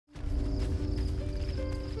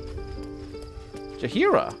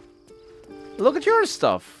Jaheira, look at your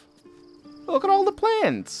stuff. Look at all the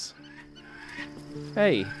plants.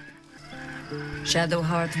 Hey.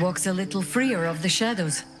 Shadowheart walks a little freer of the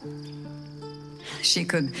shadows. She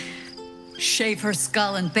could shave her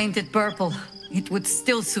skull and paint it purple. It would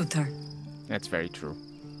still suit her. That's very true.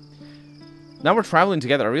 Now we're traveling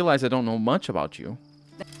together. I realize I don't know much about you.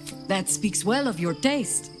 That speaks well of your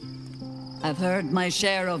taste. I've heard my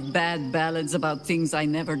share of bad ballads about things I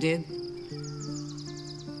never did.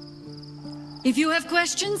 If you have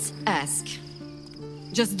questions, ask.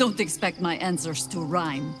 Just don't expect my answers to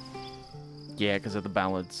rhyme. Yeah, because of the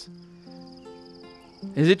ballads.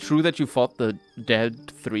 Is it true that you fought the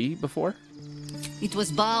Dead 3 before? It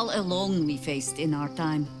was Baal alone we faced in our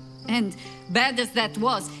time. And bad as that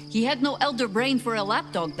was, he had no elder brain for a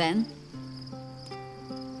lapdog then.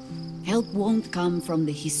 Help won't come from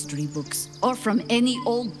the history books, or from any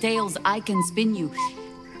old tales I can spin you.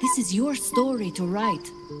 This is your story to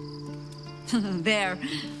write. There.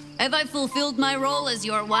 Have I fulfilled my role as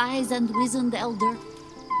your wise and wizened elder?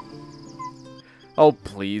 Oh,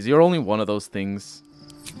 please. You're only one of those things.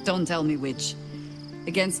 Don't tell me which.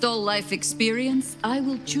 Against all life experience, I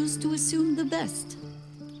will choose to assume the best.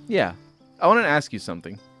 Yeah. I want to ask you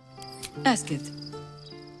something. Ask it.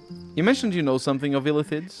 You mentioned you know something of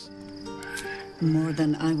Illithids? More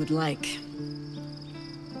than I would like.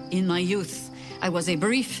 In my youth, I was a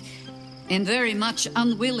brief and very much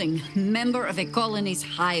unwilling member of a colony's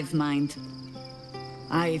hive mind.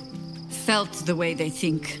 I felt the way they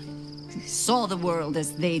think, saw the world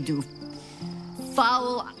as they do.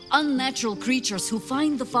 Foul, unnatural creatures who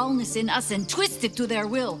find the foulness in us and twist it to their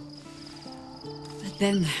will. But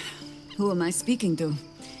then, who am I speaking to?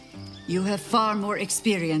 You have far more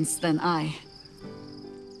experience than I.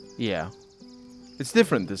 Yeah. It's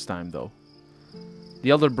different this time, though.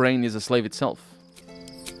 The Elder Brain is a slave itself.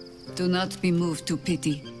 Do not be moved to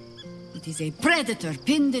pity. It is a predator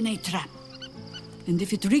pinned in a trap. And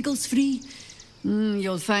if it wriggles free,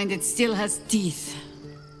 you'll find it still has teeth.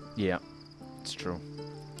 Yeah, it's true.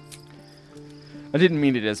 I didn't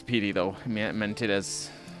mean it as pity, though. I meant it as,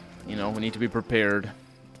 you know, we need to be prepared.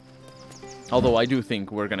 Although I do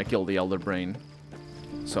think we're gonna kill the Elder Brain.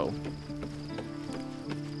 So.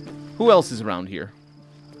 Who else is around here?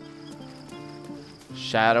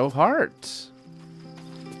 Shadowheart.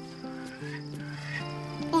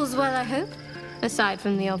 All's well, I hope. Aside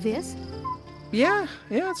from the obvious. Yeah,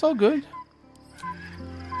 it's all good.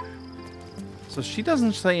 So she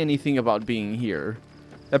doesn't say anything about being here.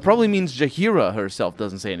 That probably means Jaheira herself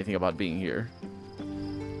doesn't say anything about being here.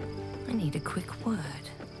 I need a quick word.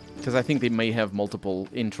 Because I think they may have multiple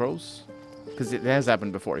intros. Because it has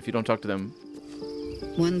happened before. If you don't talk to them.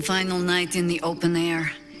 One final night in the open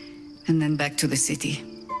air, and then back to the city.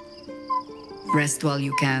 Rest while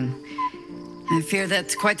you can. I fear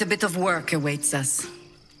that quite a bit of work awaits us.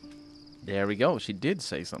 There we go. She did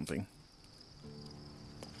say something.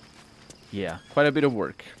 Yeah, quite a bit of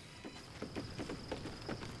work.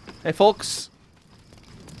 Hey, folks.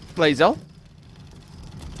 Blazel.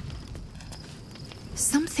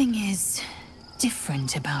 Something is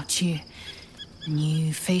different about you.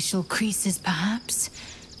 New facial creases, perhaps?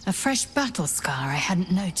 A fresh battle scar I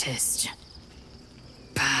hadn't noticed.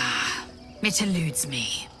 Bah, it eludes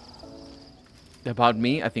me. About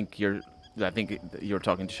me? I think you're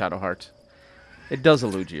talking to Shadowheart. It does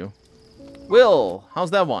elude you. Will, how's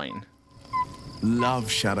that wine? Love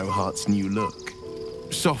Shadowheart's new look.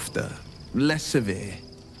 Softer, less severe.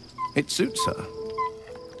 It suits her.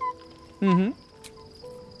 Mm-hmm.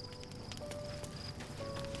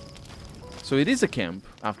 So it is a camp,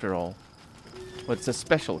 after all. But it's a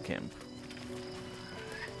special camp.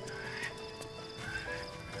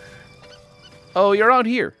 Oh, you're out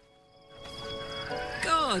here.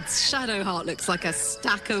 God, Shadowheart looks like a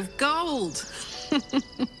stack of gold.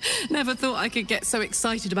 Never thought I could get so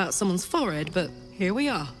excited about someone's forehead, but here we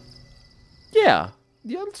are. Yeah,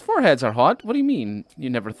 its foreheads are hot. What do you mean you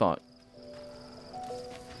never thought?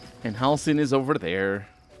 And Halcyon is over there.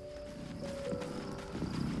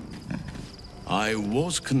 I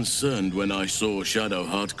was concerned when I saw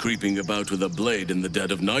Shadowheart creeping about with a blade in the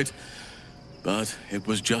dead of night, but it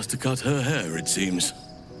was just to cut her hair, it seems.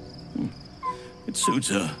 It suits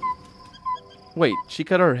her. Wait, she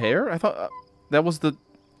cut her hair? I thought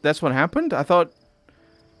that's what happened? I thought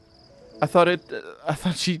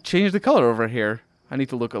she changed the color of her hair. I need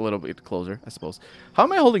to look a little bit closer, I suppose. How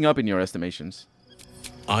am I holding up in your estimations?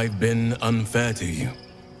 I've been unfair to you.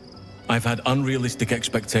 I've had unrealistic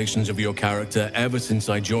expectations of your character ever since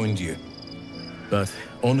I joined you. But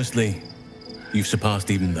honestly, you've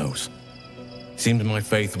surpassed even those. Seems my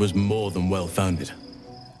faith was more than well-founded.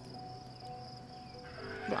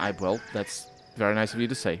 Well, that's very nice of you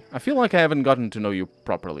to say. I feel like I haven't gotten to know you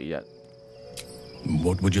properly yet.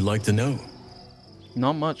 What would you like to know?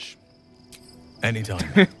 Not much.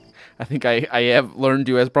 Anytime. I think I have learned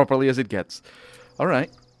you as properly as it gets.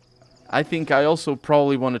 Alright. I think I also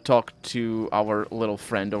probably want to talk to our little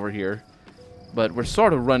friend over here. But we're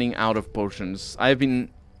sort of running out of potions. I've been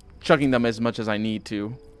chugging them as much as I need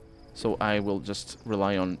to. So I will just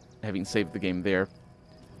rely on having saved the game there.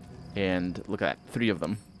 And look at that, 3 of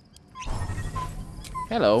them.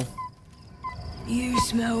 Hello. You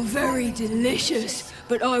smell very delicious,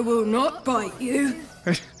 but I will not bite you.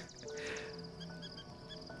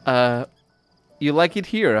 You like it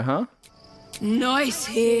here, huh? Nice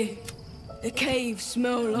here. The caves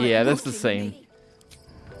smell like Yeah, that's the rotting same. meat.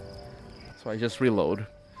 So I just reload.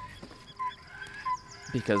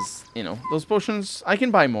 Because, you know, those potions, I can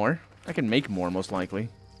buy more. I can make more, most likely.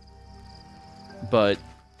 But,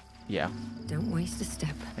 yeah. Don't waste a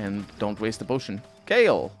step. And don't waste a potion.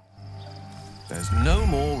 Kale! There's no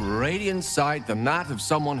more radiant sight than that of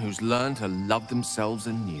someone who's learned to love themselves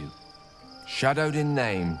anew. Shadowed in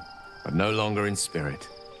name, but no longer in spirit.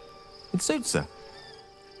 It suits her.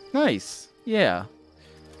 Nice. Yeah.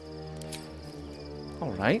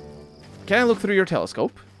 Alright. Can I look through your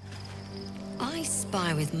telescope? I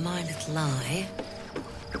spy with my little eye.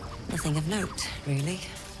 Nothing of note, really.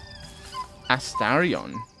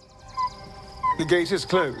 Astarion. The gate is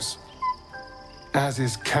closed, as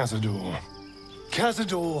is Cazador.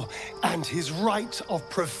 Cazador and his rite of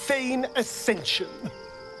profane ascension.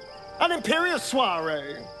 An imperious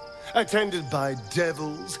soiree, attended by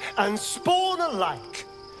devils and spawn alike.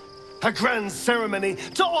 A grand ceremony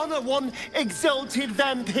to honor one exalted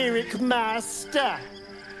vampiric master.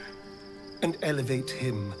 And elevate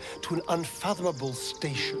him to an unfathomable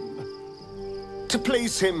station. To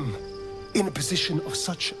place him in a position of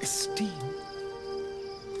such esteem.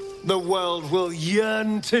 The world will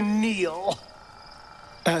yearn to kneel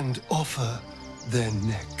and offer their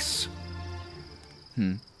necks.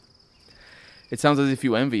 It sounds as if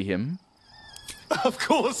you envy him. Of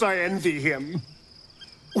course I envy him.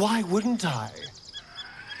 Why wouldn't I?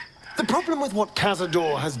 The problem with what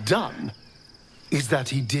Cazador has done is that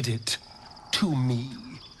he did it to me.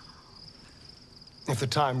 If the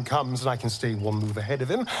time comes and I can stay one move ahead of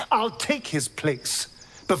him, I'll take his place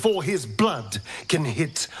before his blood can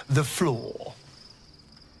hit the floor.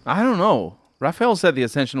 I don't know. Raphael said the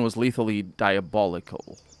Ascension was lethally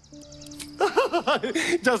diabolical.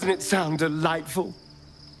 Doesn't it sound delightful?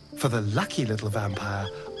 For the lucky little vampire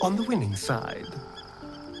on the winning side.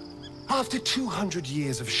 After 200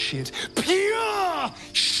 years of shit, pure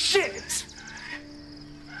shit!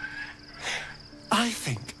 I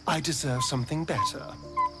think I deserve something better.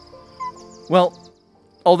 Well,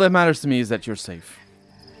 all that matters to me is that you're safe.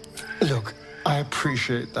 Look, I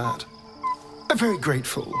appreciate that. I'm very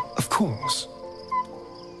grateful, of course.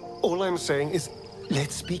 All I'm saying is,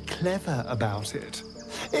 let's be clever about it.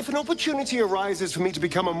 If an opportunity arises for me to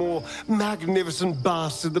become a more magnificent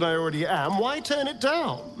bastard than I already am, why turn it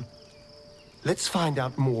down? Let's find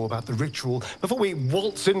out more about the ritual before we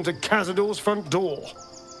waltz into Cazador's front door.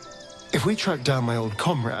 If we track down my old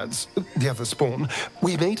comrades, the other spawn,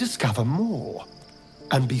 we may discover more.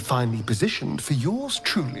 And be finally positioned for yours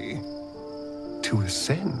truly to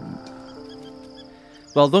ascend.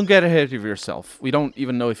 Well, don't get ahead of yourself. We don't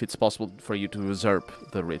even know if it's possible for you to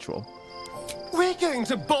usurp the ritual. We're going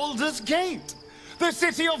to Baldur's Gate, the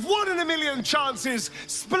city of 1 in a million chances,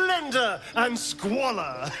 splendor and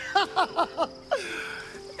squalor.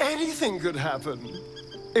 Anything could happen.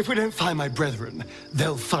 If we don't find my brethren,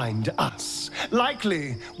 they'll find us,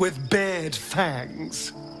 likely with bared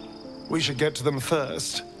fangs. We should get to them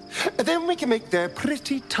first. Then we can make their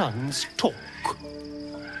pretty tongues talk.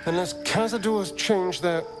 Unless Cazador's changed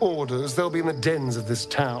their orders, they'll be in the dens of this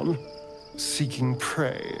town, seeking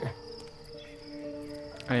prey.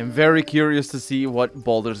 I am very curious to see what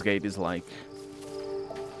Baldur's Gate is like.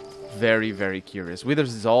 Very, very curious.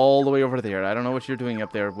 Withers is all the way over there. I don't know what you're doing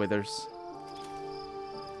up there, Withers.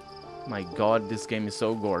 My god, this game is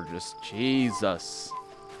so gorgeous. Jesus.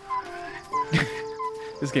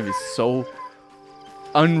 This game is so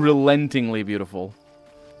unrelentingly beautiful.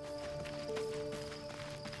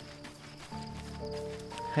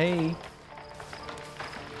 Hey.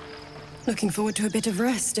 Looking forward to a bit of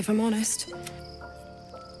rest, if I'm honest.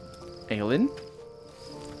 Aelin?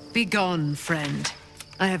 Begone, friend.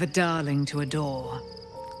 I have a darling to adore.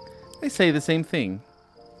 They say the same thing.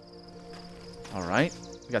 Alright.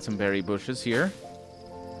 We got some berry bushes here.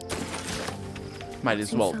 Might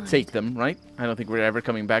as well take them, right? I don't think we're ever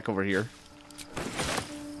coming back over here.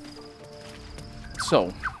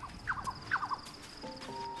 So.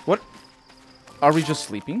 Are we just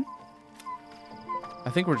sleeping? I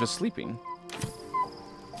think we're just sleeping.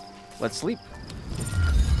 Let's sleep.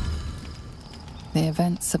 The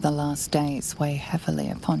events of the last days weigh heavily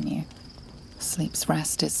upon you. Sleep's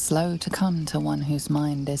rest is slow to come to one whose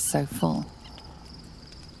mind is so full.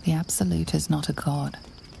 The Absolute is not a god,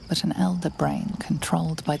 but an elder brain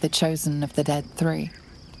controlled by the chosen of the Dead Three.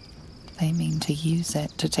 They mean to use it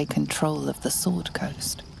to take control of the Sword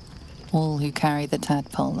Coast. All who carry the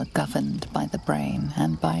tadpole are governed by the brain,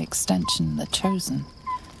 and by extension the chosen.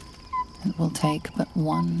 It will take but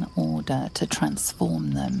one order to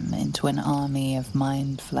transform them into an army of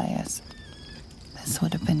mind flayers. This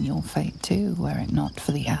would have been your fate too, were it not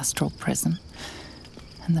for the astral prison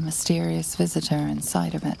and the mysterious visitor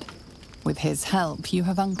inside of it. With his help, you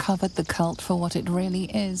have uncovered the cult for what it really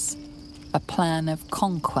is. A plan of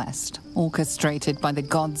conquest, orchestrated by the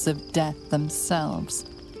gods of death themselves.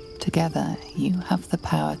 Together, you have the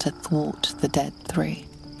power to thwart the Dead Three.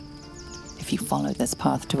 If you follow this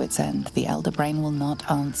path to its end, the Elder Brain will not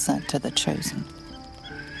answer to the Chosen.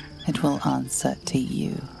 It will answer to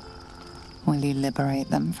you. Will you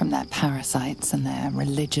liberate them from their parasites and their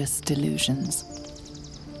religious delusions?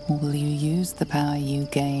 Or will you use the power you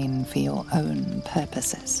gain for your own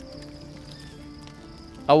purposes?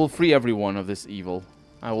 I will free everyone of this evil.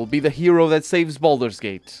 I will be the hero that saves Baldur's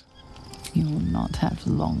Gate. You will not have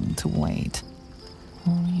long to wait.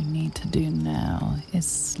 All you need to do now is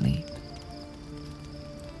sleep.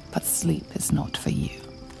 But sleep is not for you.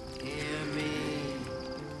 Hear me.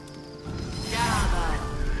 Gather.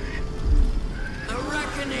 The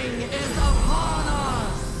reckoning is upon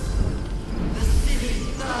us. The city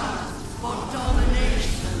thirsts for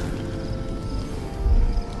domination.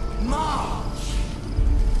 March.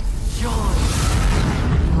 Join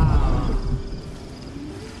power.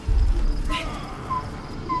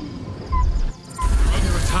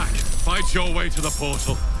 Under attack. Fight your way to the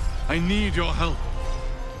portal. I need your help.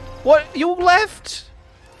 What? You left?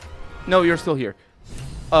 No, you're still here.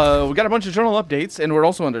 We got a bunch of journal updates, and we're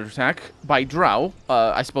also under attack by Drow.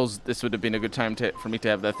 I suppose this would have been a good time for me to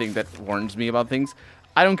have that thing that warns me about things.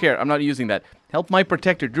 I don't care. I'm not using that. Help my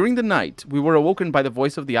protector. During the night, we were awoken by the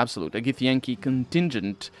voice of the Absolute. A Githyanki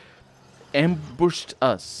contingent ambushed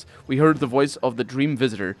us. We heard the voice of the Dream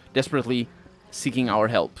Visitor, desperately seeking our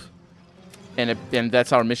help. And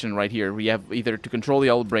that's our mission right here. We have either to control the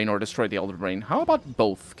Elder Brain or destroy the Elder Brain. How about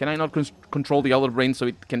both? Can I not control the Elder Brain so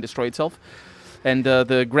it can destroy itself? And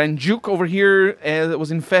the Grand Duke over here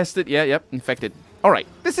was infested. Yep, infected. Alright,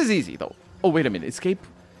 this is easy though. Oh, wait a minute. Escape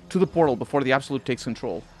to the portal before the Absolute takes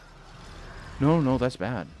control. No, that's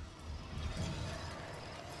bad.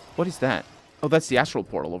 What is that? Oh, that's the astral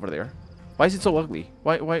portal over there. Why is it so ugly?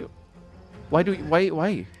 Why?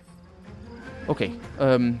 Okay,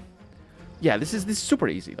 yeah, this is super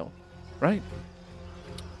easy though, right?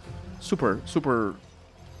 Super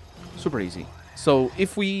easy. So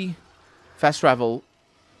if we fast travel,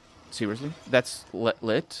 seriously, that's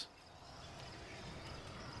lit.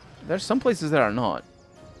 There's some places that are not.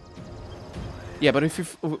 Yeah, but if you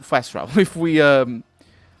fast travel, if we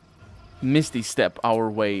misty step our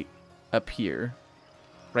way up here,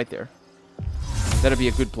 right there, that'd be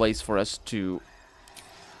a good place for us to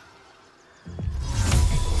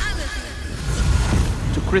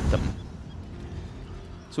crit them.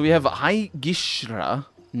 So we have High Gishra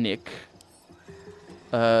Nick.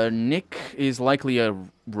 Nick is likely a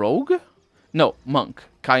rogue? No, monk.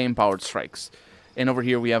 Kai Empowered Strikes. And over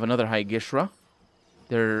here we have another High Gishra.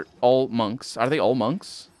 They're all monks. Are they all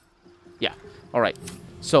monks? Yeah. Alright.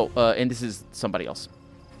 So, and this is somebody else.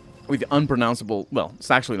 With unpronounceable... Well, it's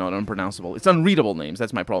actually not unpronounceable. It's unreadable names.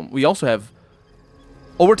 That's my problem. We also have...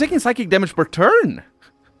 Oh, we're taking psychic damage per turn!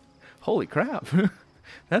 Holy crap.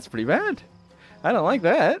 That's pretty bad. I don't like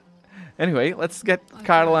that. Anyway, let's get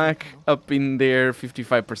Karlak up in there.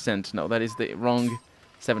 55%. No, that is the wrong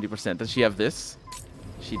 70%. Does she have this?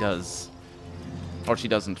 She does. Or she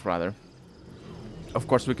doesn't, rather. Of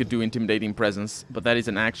course, we could do Intimidating Presence, but that is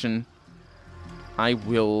an action. I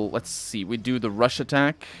will... Let's see. We do the rush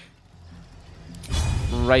attack.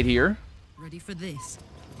 Right here. Ready for this.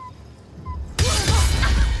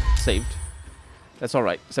 Saved. That's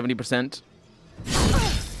alright. 70%.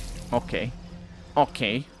 Okay.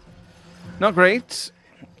 Okay. Not great.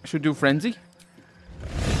 Should do Frenzy.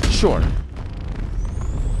 Sure.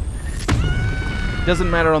 Doesn't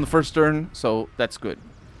matter on the first turn, so that's good.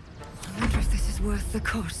 I wonder if this is worth the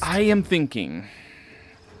cost. I am thinking...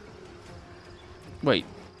 Wait.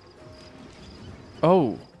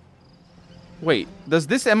 Oh. Wait. Does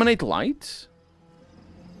this emanate light?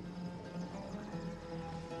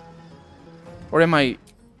 Or am I...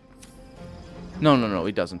 No,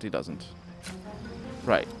 it doesn't. It doesn't.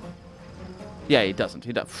 Right. Yeah, he doesn't.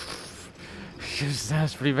 He does.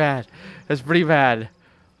 That's pretty bad. That's pretty bad.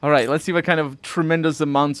 Alright, let's see what kind of tremendous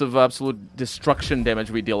amounts of absolute destruction damage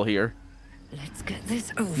we deal here. Let's get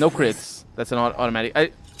this over. No crits. That's an automatic.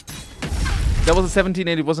 That was a 17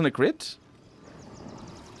 and it wasn't a crit?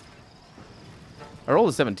 I rolled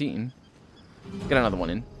a 17. Get another one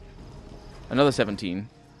in. Another 17.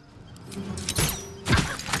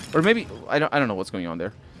 Or maybe I don't know what's going on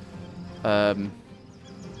there.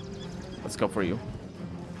 Let's go for you.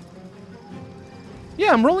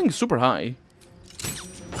 Yeah, I'm rolling super high.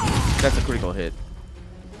 That's a critical hit.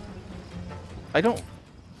 I don't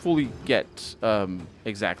fully get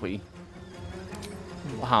exactly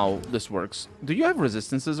how this works. Do you have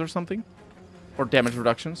resistances or something? Or damage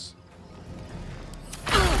reductions?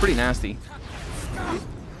 Pretty nasty.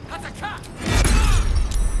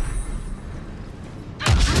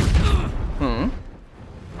 Hmm.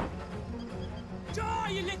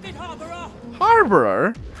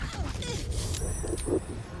 Harborer?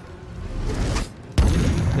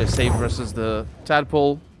 They're safe versus the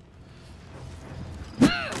tadpole.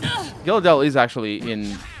 Gilladel is actually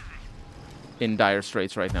in dire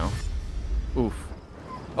straits right now. Oof.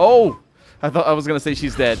 Oh! I thought I was gonna say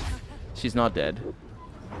she's dead. She's not dead.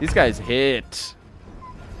 These guys hit.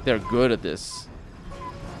 They're good at this.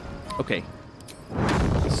 Okay.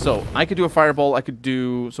 So, I could do a fireball. I could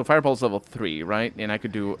do... So, fireball's level 3, right? And I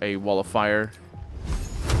could do a wall of fire.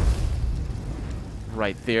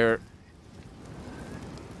 Right there.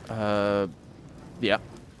 Yeah.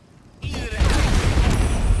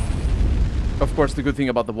 Of course, the good thing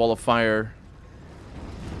about the wall of fire...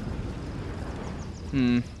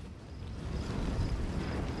 Can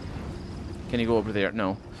you go over there?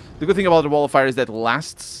 No. The good thing about the wall of fire is that it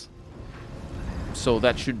lasts. So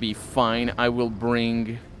that should be fine. I'll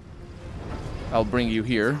bring you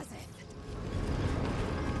here.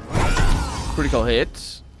 Critical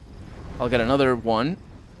hit. I'll get another one.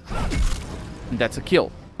 And that's a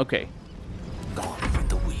kill. Okay.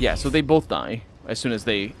 Yeah, so they both die as soon as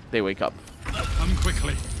they wake up. Come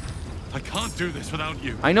quickly. I can't do this without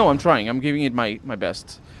you. I know, I'm trying. I'm giving it my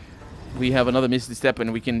best. We have another Misty Step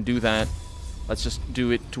and we can do that. Let's just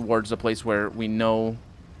do it towards a place where we know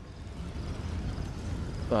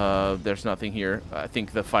there's nothing here. I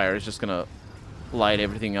think the fire is just gonna light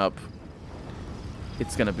everything up.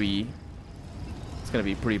 It's gonna be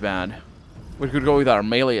pretty bad. We could go with our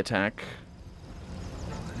melee attack,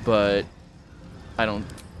 but I don't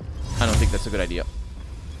think that's a good idea.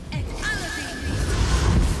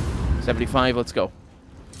 75, let's go.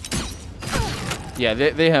 Yeah,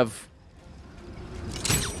 they have...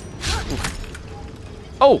 Oof.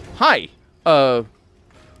 Oh, hi!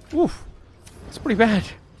 Oof. That's pretty bad.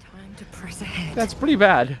 Time to press ahead. That's pretty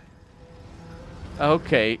bad.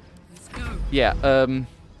 Okay. Yeah,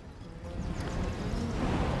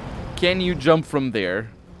 can you jump from there?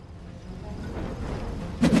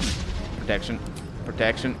 Protection.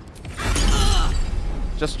 Protection.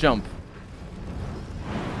 Just jump.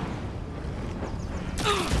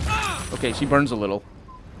 Okay, she burns a little.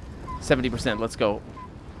 70%, let's go.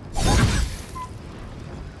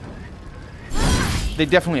 They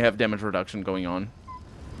definitely have damage reduction going on.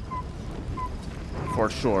 For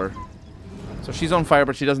sure. So she's on fire,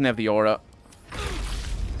 but she doesn't have the aura.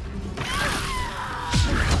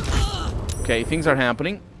 Okay, things are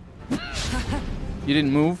happening. You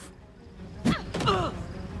didn't move.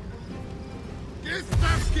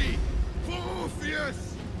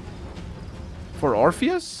 For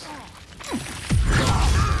Orpheus?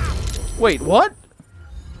 Wait, what?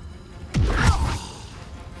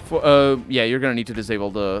 For, yeah, you're gonna need to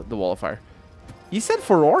disable the wall of fire. You said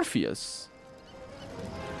for Orpheus.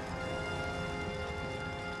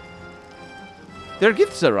 They're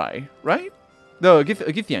Githzerai, right? No,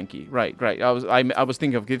 Githyanki. Right. I was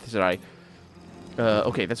thinking of Githzerai.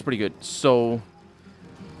 Okay, that's pretty good. So,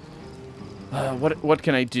 what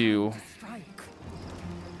can I do?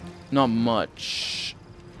 Not much.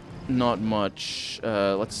 Not much.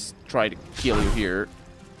 Let's try to kill you here.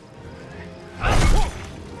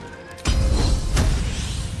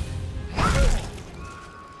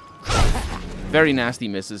 Very nasty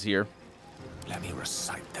misses here. Let me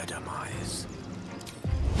recite their demise.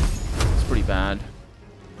 It's pretty bad.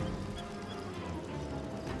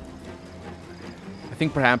 I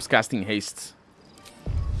think perhaps casting haste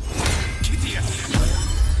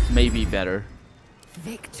may be better.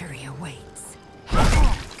 Victory awaits.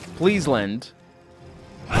 Please lend.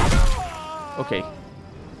 Okay.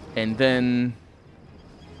 And then...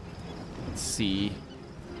 Let's see.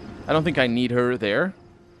 I don't think I need her there.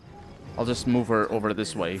 I'll just move her over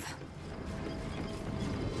this way.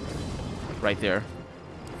 Right there.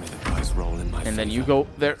 this role in my And then you go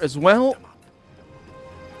there as well.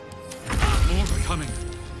 More are coming.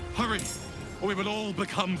 Hurry, or we will all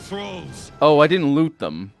become thralls. Oh, I didn't loot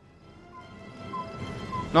them.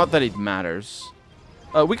 Not that it matters.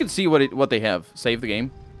 We could see what they have. Save the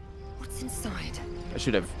game. What's inside? I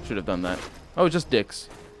should have done that. Oh, just dicks.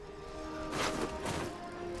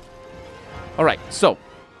 All right, so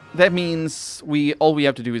that means all we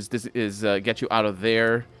have to do is get you out of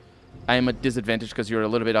there. I am at disadvantage because you're a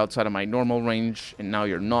little bit outside of my normal range, and now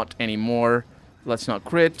you're not anymore. Let's not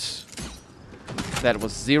crit. That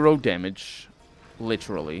was 0 damage,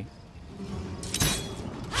 literally.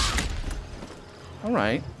 All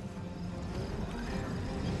right.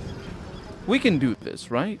 We can do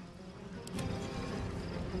this, right?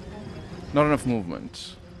 Not enough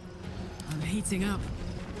movement. I'm heating up.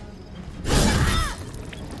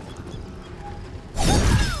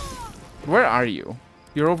 Where are you?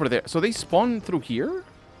 You're over there. So they spawn through here?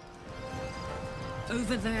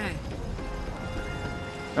 Over there.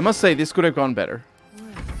 I must say, this could have gone better.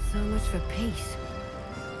 So much for peace.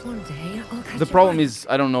 One day I'll catch The problem is,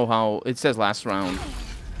 I don't know how... It says last round.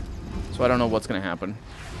 So I don't know what's going to happen.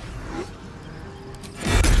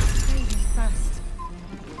 Fast.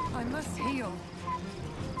 I must heal.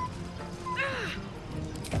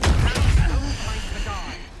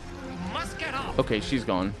 Okay, she's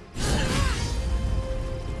gone.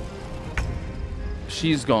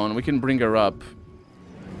 She's gone. We can bring her up.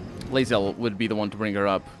 Lae'zel would be the one to bring her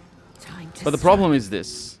up. But the problem is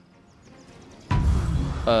this.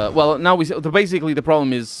 Well, now basically the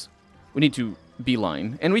problem is we need to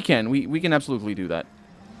beeline, and we can absolutely do that.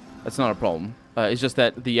 That's not a problem. It's just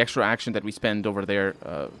that the extra action that we spend over there,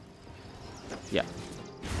 yeah.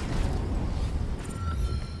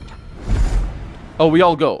 Oh, we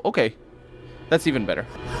all go. Okay, that's even better.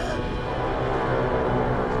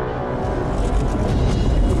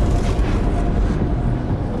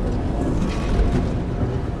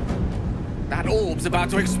 That orb's about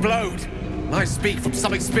to explode. I speak from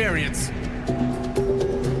some experience.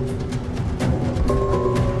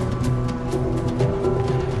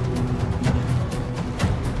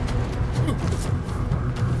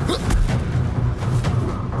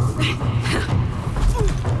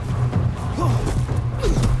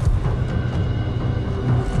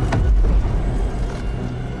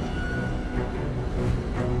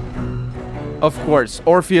 Of course,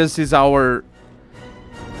 Orpheus is our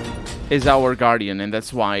guardian, and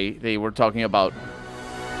that's why they were talking about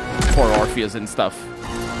poor Orpheus and stuff.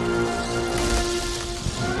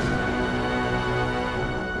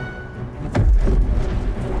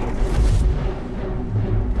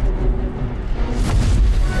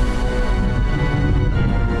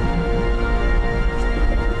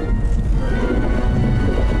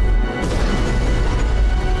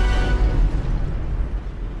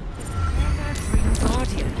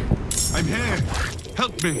 I'm here.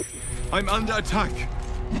 Help me. I'm under attack.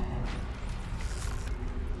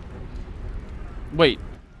 Wait.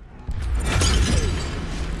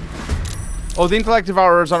 Oh, the intellect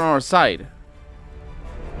devourer is on our side.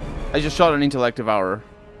 I just shot an intellect devourer.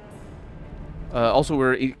 Also,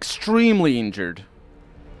 we're extremely injured.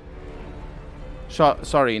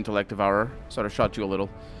 Sorry, intellect devourer. Sort of shot you a little.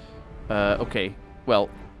 Okay. Well.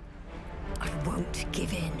 I won't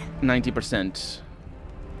give in. 90%.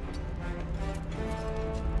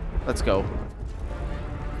 Let's go.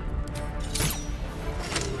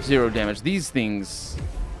 0 damage. These things...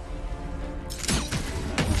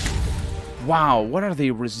 Wow, what are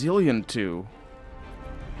they resilient to?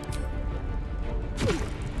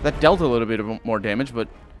 That dealt a little bit of more damage, but...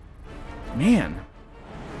 Man.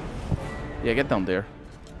 Yeah, get down there.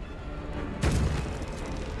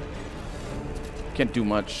 Can't do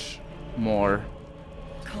much more.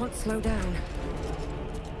 Can't slow down.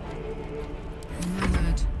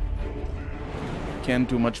 Can't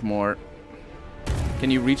do much more.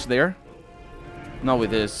 Can you reach there? Not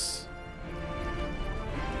with this.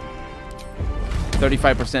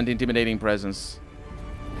 35% intimidating presence.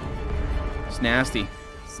 It's nasty.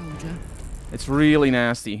 Soldier. It's really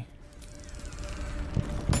nasty.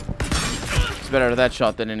 It's better at that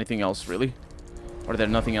shot than anything else, really. Or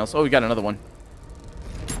there's nothing else. Oh, we got another one.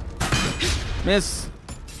 Miss.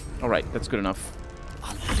 Alright, that's good enough.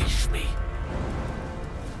 Unleash me.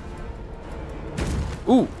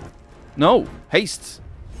 Ooh. No. Haste.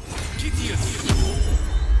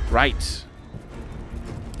 Right.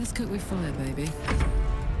 Let's cook with fire, baby.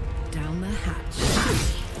 Down the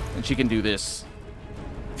hatch. And she can do this.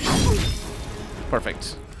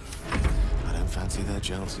 Perfect. I don't fancy their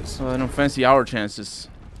chances. I don't fancy our chances.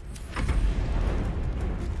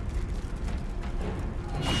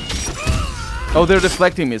 Oh, they're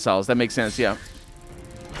deflecting missiles. That makes sense, yeah.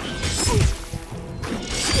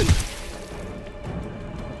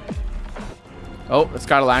 Oh, that's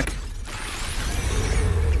Carlac.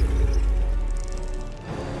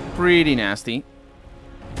 Pretty nasty.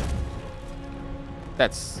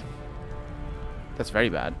 That's very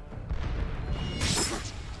bad.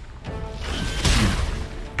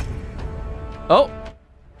 Oh!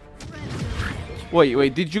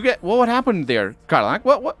 Wait, did you get... What happened there, Carlac?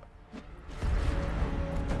 What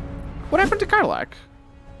happened to Carlac?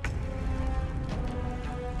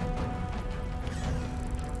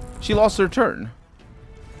 She lost her turn.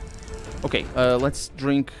 Okay, let's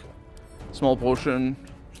drink small potion.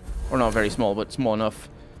 Or not very small, but small enough.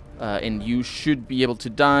 And you should be able to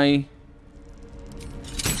die.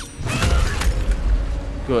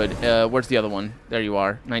 Good. Where's the other one? There you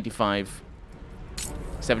are. 95.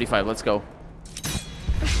 75, let's go.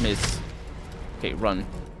 Miss. Okay, run.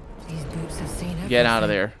 These boots have seen everything. Get out of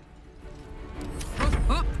there.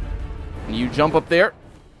 And you jump up there.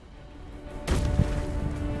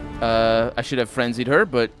 I should have frenzied her,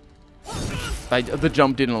 but the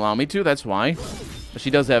jump didn't allow me to, that's why. But she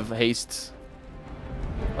does have haste.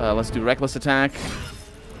 Let's do reckless attack.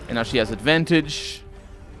 And now she has advantage.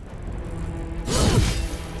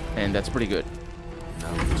 And that's pretty good.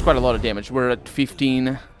 It's quite a lot of damage. We're at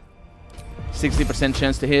 15. 60%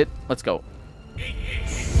 chance to hit. Let's go.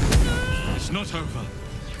 It's not over.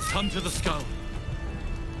 Come to the skull.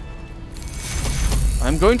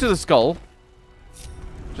 I'm going to the skull.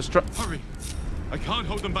 Just try. Hurry. I can't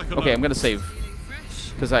hold them back alone. Okay, I'm gonna save.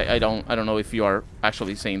 Because I don't know if you are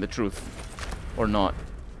actually saying the truth or not.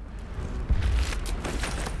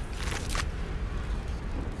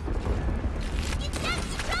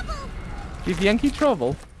 Give Yankee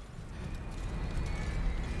trouble.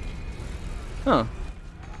 Huh.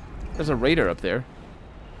 There's a raider up there.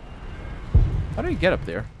 How do you get up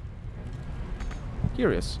there?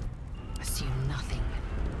 Curious. Assume nothing.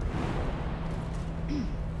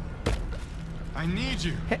 I need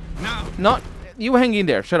you. Now. Not you hang in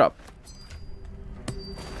there. Shut up.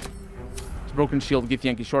 It's broken shield. Give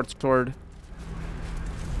Yankee short sword.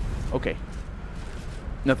 Okay.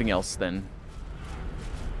 Nothing else then.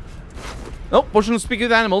 Oh, potion of speak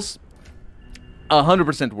with animals.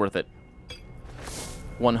 100% worth it.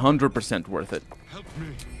 100% worth it. Help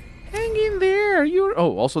me. Hang in there. You're.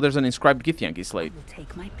 Oh, also there's an inscribed Githyanki slate. We'll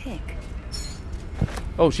take my pick.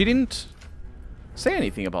 Oh, she didn't say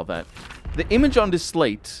anything about that. The image on this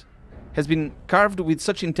slate has been carved with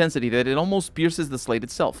such intensity that it almost pierces the slate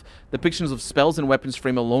itself. Depictions of spells and weapons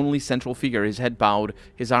frame a lonely central figure, his head bowed,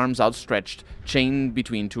 his arms outstretched, chained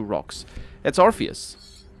between two rocks. That's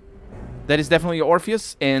Orpheus. That is definitely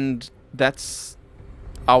Orpheus, and that's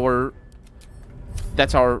our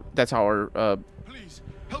that's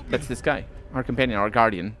this guy, our companion, our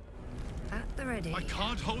guardian. At the ready. I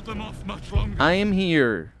can't hold them off much longer. I am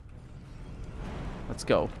here. Let's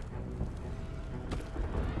go.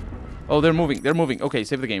 Oh, they're moving. They're moving. Okay,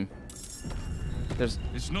 save the game. There's.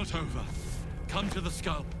 It's not over. Come to the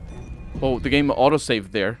skull. Oh, the game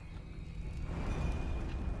auto-saved there.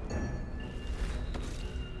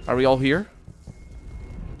 Are we all here?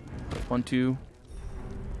 1, 2,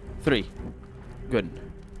 3. Good.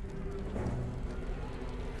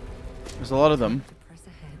 There's a lot of them.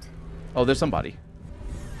 Oh, there's somebody.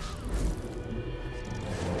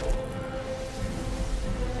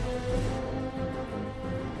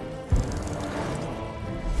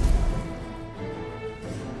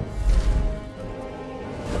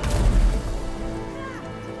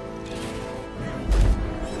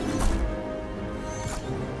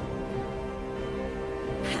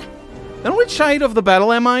 On which side of the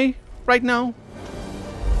battle am I right now?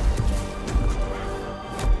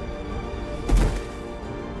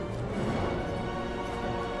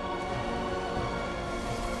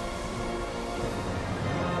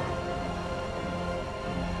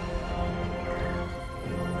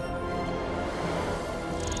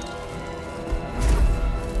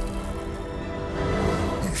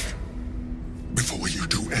 Before you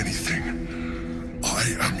do anything,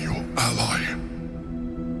 I am your ally.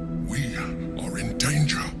 We are in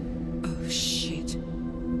danger. Oh, shit.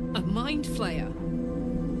 A mind flayer.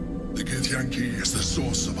 The Githyanki is the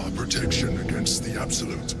source of our protection against the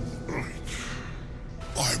Absolute.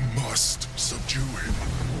 I must subdue him,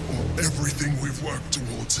 or everything we've worked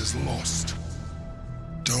towards is lost.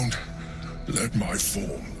 Don't let my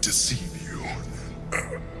form deceive you.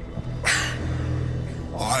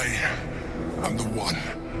 I am the one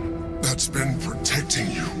that's been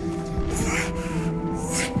protecting you.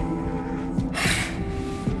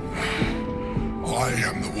 I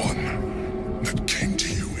am the one that came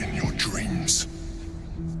to you in your dreams.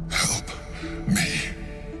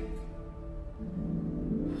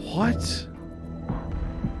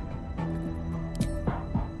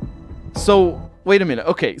 So, wait a minute.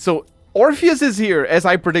 Okay, so Orpheus is here, as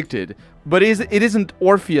I predicted. But it isn't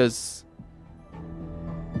Orpheus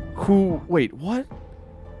who... Wait, what?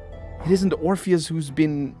 It isn't Orpheus who's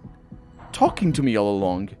been talking to me all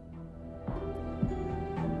along.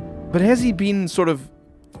 But has he been sort of,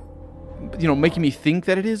 you know, making me think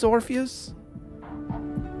that it is Orpheus?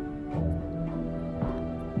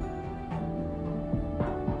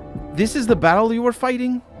 This is the battle you were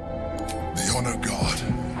fighting? The Honor God.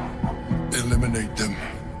 Eliminate them.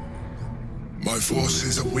 My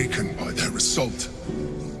forces are weakened by their assault.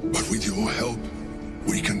 But with your help,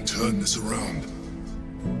 we can turn this around.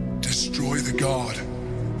 Destroy the Guard.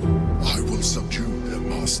 I will subdue their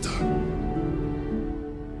master.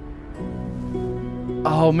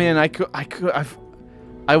 Oh man,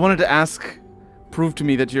 I wanted to ask, prove to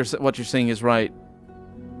me that what you're saying is right.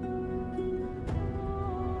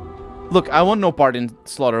 Look, I want no part in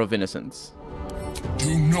slaughter of innocents.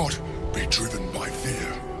 Do not be driven by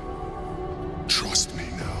fear. Trust me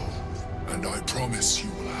now, and I promise you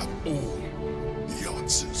will have all the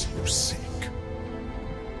answers you seek.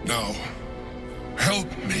 Now, help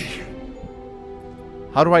me.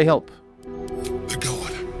 How do I help? The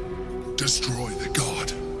God. Destroy the God.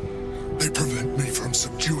 They prevent me from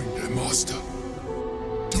subduing their master.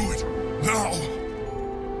 Do it now.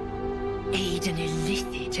 Aid an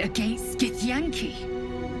illithid against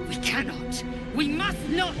Githyanki. We cannot. We must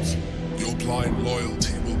not. Your blind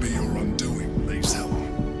loyalty will be your undoing,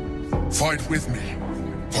 Lazel. Fight with me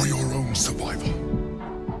for your own survival.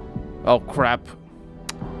 Oh crap.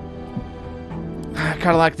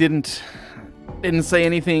 Cadillac didn't say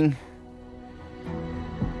anything.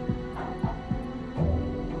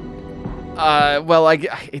 Well,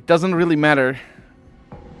 it doesn't really matter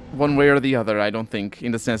one way or the other, I don't think,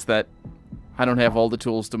 in the sense that I don't have all the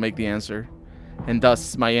tools to make the answer. And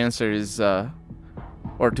thus my answer is,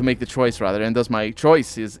 or to make the choice rather, and thus my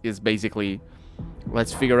choice is basically,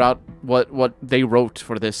 let's figure out what they wrote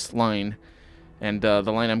for this line. And the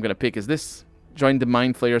line I'm gonna pick is this: join the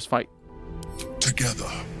Mind Flayers fight. Together,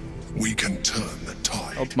 we can turn the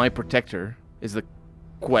tide. Oh, my protector is the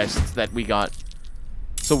quest that we got.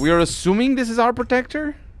 So we are assuming this is our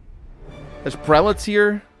protector? There's prelates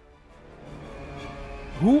here.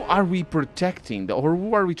 Who are we protecting? Or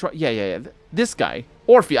who are we trying? Yeah. This guy.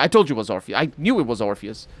 Orpheus. I told you it was Orpheus. I knew it was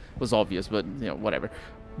Orpheus. It was obvious, but, you know, whatever.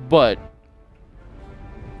 But,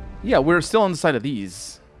 yeah, we're still on the side of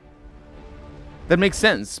these. That makes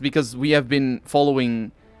sense, because we have been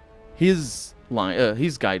following his line,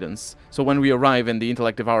 his guidance. So when we arrive and the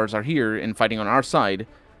intellect devourers are here and fighting on our side,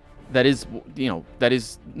 that is, you know, that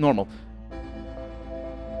is normal.